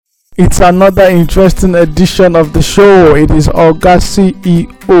It's another interesting edition of the show. It is Oga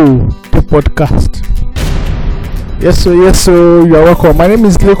CEO, the podcast. Yes, so you are welcome. My name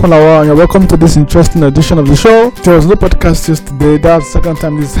is Lekon Lawal, and you're welcome to this interesting edition of the show. There was no podcast yesterday. That's the second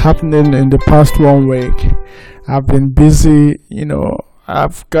time this is happening in the past 1 week. I've been busy,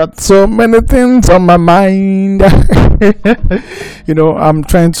 I've got so many things on my mind. I'm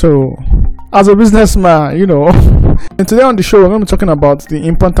trying to, as a businessman, And today on the show, we're going to be talking about the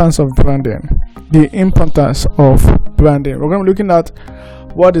importance of branding. We're going to be looking at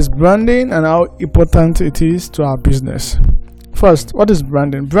what is branding and how important it is to our business. First, what is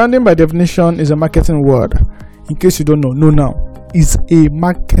branding? Branding, by definition, is a marketing word. In case you don't know now. Is a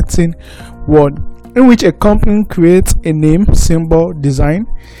marketing word in which a company creates a name, symbol, design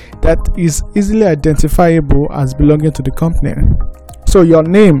that is easily identifiable as belonging to the company. So your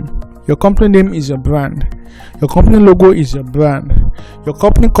company name is your brand. Your company logo is your brand. Your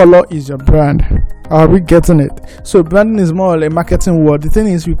company color is your brand. Are we getting it? So branding is more like a marketing word. The thing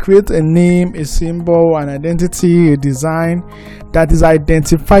is, we create a name, a symbol, an identity, a design that is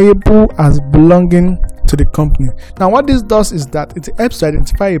identifiable as belonging to the company. Now what this does is that it helps to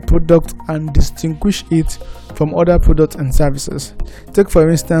identify a product and distinguish it from other products and services. Take for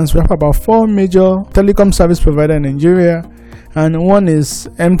instance, we have about 4 major telecom service providers in Nigeria. And one is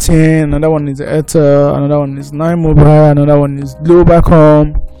MTN, another one is Airtel, another one is Nine Mobile, another one is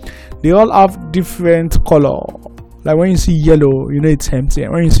Globacom. They all have different color. Like when you see yellow, it's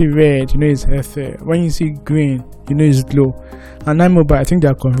MTN. When you see red, it's Airtel. When you see green, it's Glo. And Nine Mobile, I think they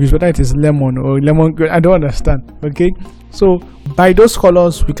are confused whether it is lemon or lemon green. I don't understand. Okay, so by those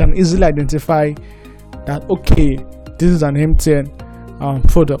colors, we can easily identify that this is an MTN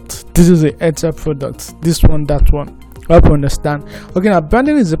product. This is an Airtel product. This one, that one. Help you understand. Okay, now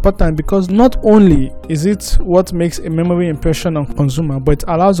branding is important because not only is it what makes a memory impression on consumer, but it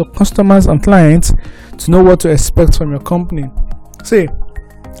allows the customers and clients to know what to expect from your company. See,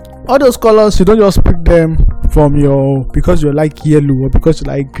 all those colors, you don't just pick them from because you like yellow or because you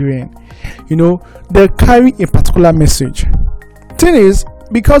like green. They carry a particular message. Thing is,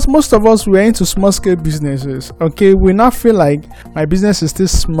 because most of us we're into small scale businesses, we now feel like my business is still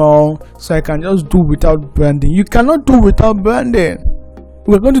small, so I can just do without branding. You cannot do without branding.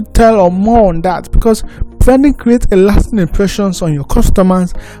 We're going to tell more on that because branding creates a lasting impressions on your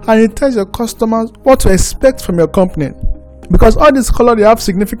customers, and it tells your customers what to expect from your company. Because all these colors, they have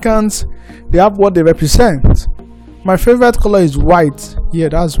significance, they have what they represent. My favorite color is white. Yeah,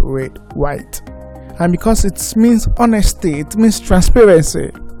 that's red, white. And because it means honesty, it means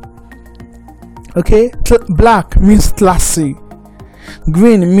transparency. Black means classy.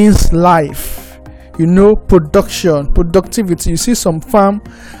 Green means life. Production, productivity. You see some farm,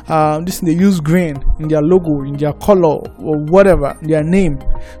 they use green in their logo, in their color, or whatever, their name.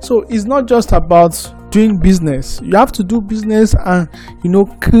 So it's not just about doing business. You have to do business and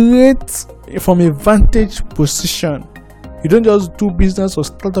create from a vantage position. You don't just do business or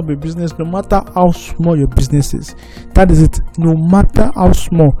start up a business no matter how small your business is. That is it. No matter how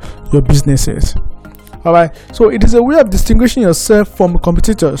small your business is. Alright, so it is a way of distinguishing yourself from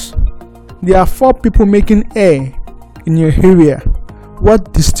competitors. There are 4 people making air in your area.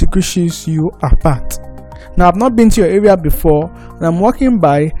 What distinguishes you apart? Now, I've not been to your area before, and I'm walking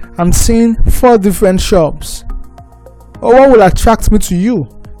by, I'm seeing 4 different shops. What will attract me to you?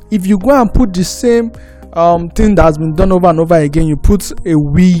 If you go and put the same thing that has been done over and over again, you put a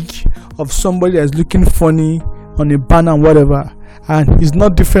wig of somebody that's looking funny on a banner and whatever, and it's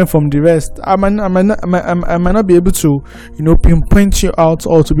not different from the rest, I might not be able to pinpoint you out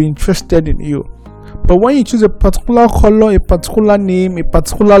or to be interested in you. But when you choose a particular color, a particular name, a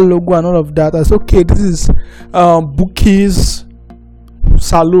particular logo and all of that, that's this is Bookies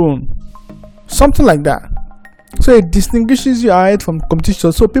Salon, something like that. So it distinguishes you out from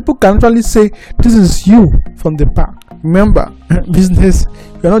competition. So people can actually say this is you from the pack. Remember, business,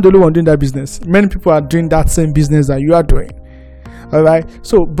 you're not the only one doing that business. Many people are doing that same business that you are doing. Alright.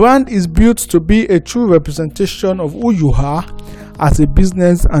 So brand is built to be a true representation of who you are as a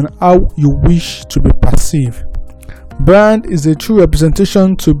business and how you wish to be perceived. Brand is a true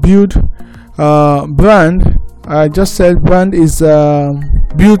representation to build brand. I just said brand is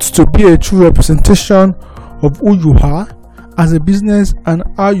built to be a true representation of who you are as a business and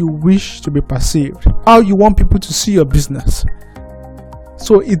how you wish to be perceived, how you want people to see your business.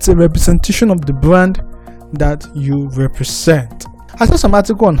 So it's a representation of the brand that you represent. I saw some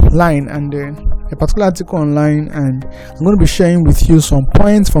article online and a particular article online, and I'm going to be sharing with you some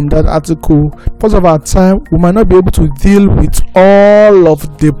points from that article. Because of our time, we might not be able to deal with all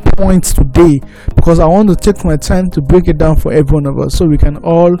of the points today, because I want to take my time to break it down for every one of us, so we can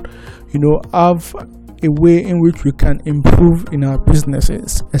all, have a way in which we can improve in our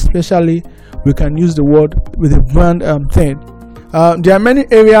businesses. Especially, we can use the word with the brand thing. There are many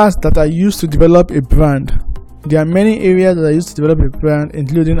areas that are used to develop a brand. Including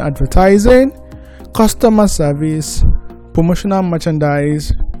advertising, customer service, promotional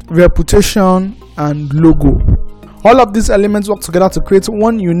merchandise, reputation, and logo. All of these elements work together to create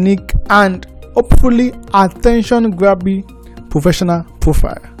one unique and hopefully attention-grabbing professional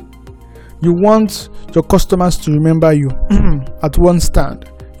profile. You want your customers to remember you at one stand.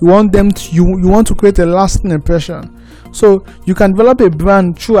 You want to create a lasting impression. So you can develop a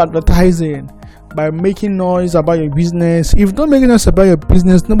brand through advertising, by making noise about your business. If you don't make noise about your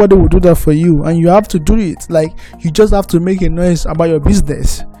business, nobody will do that for you, and you have to do it. Like, you just have to make a noise about your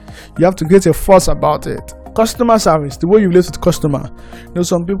business. You have to get a fuss about it. Customer service, the way you relate with customer.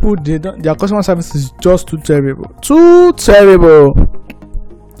 Some people, their customer service is just too terrible.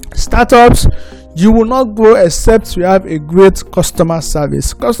 Startups, you will not grow except you have a great customer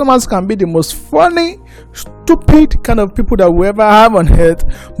service. Customers can be the most funny, stupid kind of people that we ever have on earth,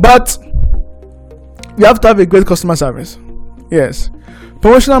 but you have to have a great customer service. Yes.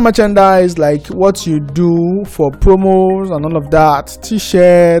 Promotional merchandise, like what you do for promos and all of that.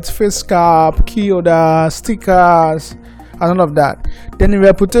 T-shirts, face cap, key holders, stickers, and all of that. Then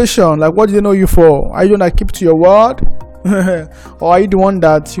reputation, like what do they know you for? Are you gonna keep to your word? Or are you the one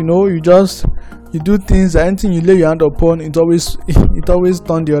that, you do things, anything you lay your hand upon, it always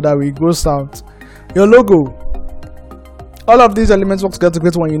turn the other way, it goes out. Your logo. All of these elements work together to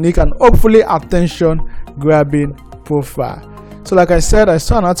create one unique and hopefully attention-grabbing profile. So like I said, I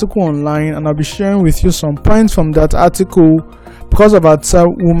saw an article online, and I'll be sharing with you some points from that article. Because of our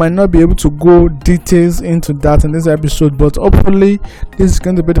time, we might not be able to go details into that in this episode, but hopefully this is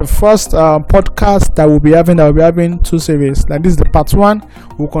going to be the first podcast that we'll be having. I'll be having 2 series. Like, this is the part 1.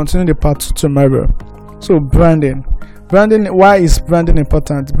 We'll continue the part 2 tomorrow. So branding. Why is branding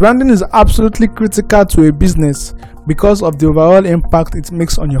important? Branding is absolutely critical to a business because of the overall impact it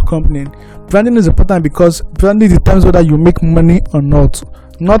makes on your company. Branding is important because branding determines whether you make money or not.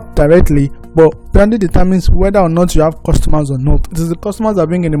 Not directly, but branding determines whether or not you have customers or not. It is the customers that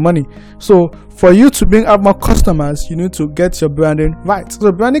bring in the money. So for you to have more customers, you need to get your branding right.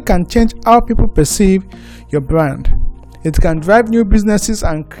 So branding can change how people perceive your brand. It can drive new businesses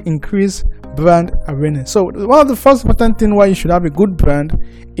and increase brand awareness. So one of the first important things why you should have a good brand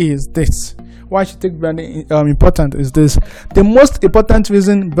is this. Why I should take branding important is this. The most important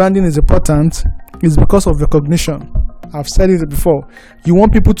reason branding is important is because of recognition. I've said it before. You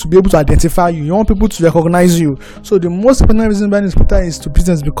want people to be able to identify you. You want people to recognize you. So the most important reason branding is important is to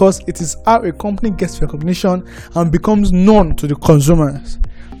business, because it is how a company gets recognition and becomes known to the consumers.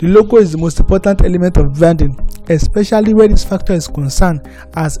 The logo is the most important element of branding, especially where this factor is concerned,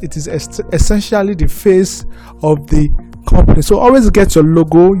 as it is essentially the face of the company. So always get your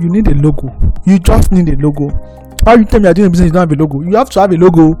logo. You need a logo. You just need a logo. How you tell me you're doing a business, you don't have a logo? You have to have a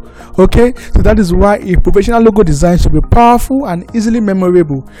logo. Okay, so that is why a professional logo design should be powerful and easily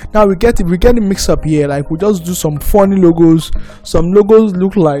memorable. Now we get it mixed up here. Like, we just do some funny logos. Some logos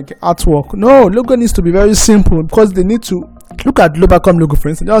look like artwork. No, logo needs to be very simple, because they need to look at Globacom logo, for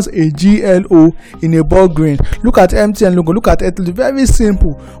instance, just a GLO in a ball green. Look at MTN logo, look at Airtel, very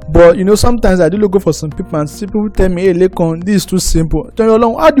simple. But sometimes I do logo for some people, and people tell me, hey Lekon, this is too simple.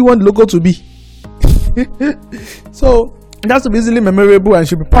 How do you want the logo to be? So it has to be easily memorable and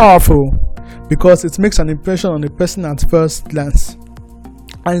should be powerful, because it makes an impression on the person at first glance.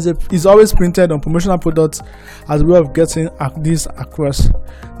 And it's always printed on promotional products as a way of getting this across.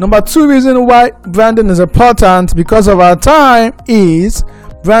 Number 2 reason why branding is important, because of our time, is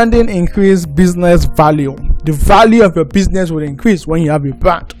branding increase business value. The value of your business will increase when you have a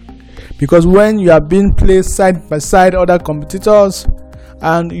brand, because when you are being placed side by side other competitors,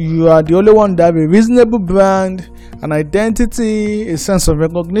 and you are the only one that have a reasonable brand, an identity, a sense of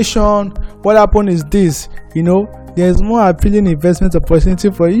recognition, what happens is this, there is more appealing investment opportunity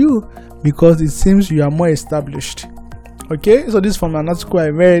for you, because it seems you are more established. Okay, so this is from an article I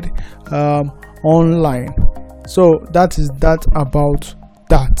read online. So that is that about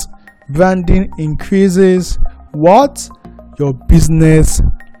that. Branding increases what? Your business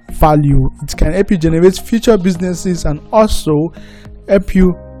value. It can help you generate future businesses and also help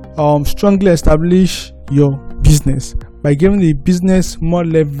you strongly establish your business. by giving the business more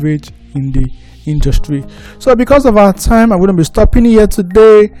leverage in the industry. So because of our time, I'm going to be stopping here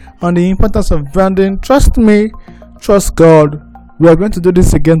today on the importance of branding. Trust me, trust God. We are going to do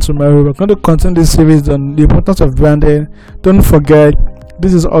this again tomorrow. We're going to continue this series on the importance of branding. Don't forget,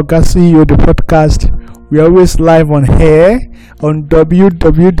 this is Oga CEO, the podcast. We are always live on air on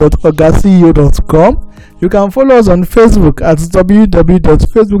www.ogaceo.com. You can follow us on Facebook at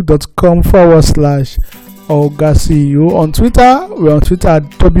www.facebook.com/OgaCEO. On Twitter, we're on Twitter at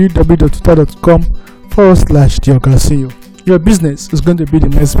www.twitter.com/theOgaCEO. Your business is going to be the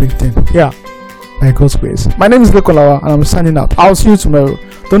next big thing. Yeah, by God's grace. My name is Lekolawa and I'm signing out. I'll see you tomorrow.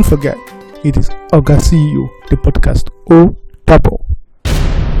 Don't forget, it is Oga CEO, the podcast. O double.